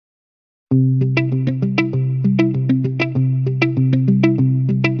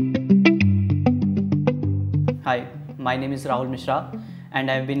My name is Rahul Mishra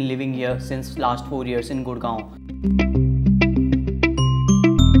and I've been living here since last 4 years in Gurgaon.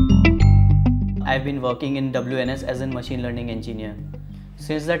 I've been working in WNS as a machine learning engineer.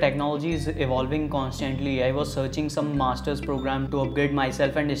 Since the technology is evolving constantly, I was searching some master's program to upgrade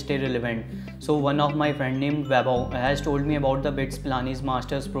myself and stay relevant. So one of my friend named Rahul has told me about the BITS Pilani's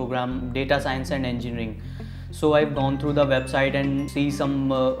master's program, Data Science and Engineering. So I've gone through the website and see some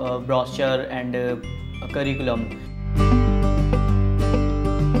brochure and curriculum.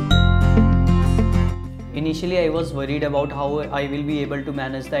 Initially, I was worried about how I will be able to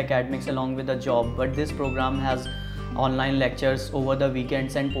manage the academics along with the job, but this program has online lectures over the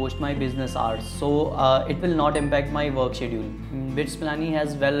weekends and post my business hours, so it will not impact my work schedule. BITS Pilani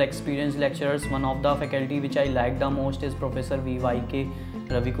has well experienced lecturers. One of the faculty which I like the most is Professor V.Y.K.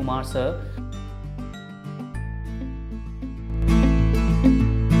 Ravi Kumar sir.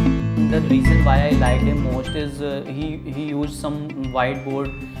 The reason why I liked him most is he used some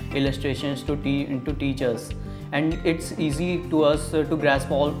whiteboard illustrations to teach us, and it's easy to us to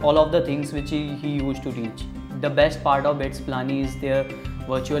grasp all of the things which he used to teach. The best part of BITS Pilani is their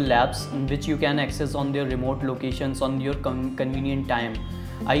virtual labs, which you can access on their remote locations on your convenient time.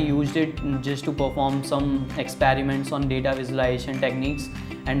 I used it just to perform some experiments on data visualization techniques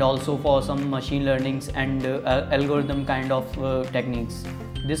and also for some machine learnings and algorithm kind of techniques.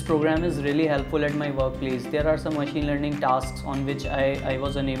 This program is really helpful at my workplace. There are some machine learning tasks on which I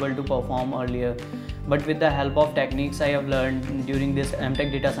was unable to perform earlier, but with the help of techniques I have learned during this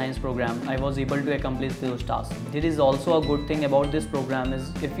M.Tech data science program, I was able to accomplish those tasks. There is also a good thing about this program is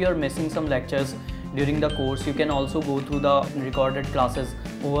if you are missing some lectures during the course, you can also go through the recorded classes.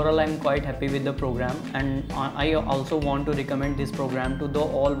 Overall, I am quite happy with the program, and I also want to recommend this program to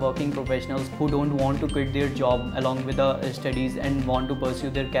all working professionals who don't want to quit their job along with the studies and want to pursue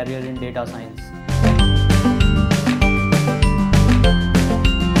their career in data science.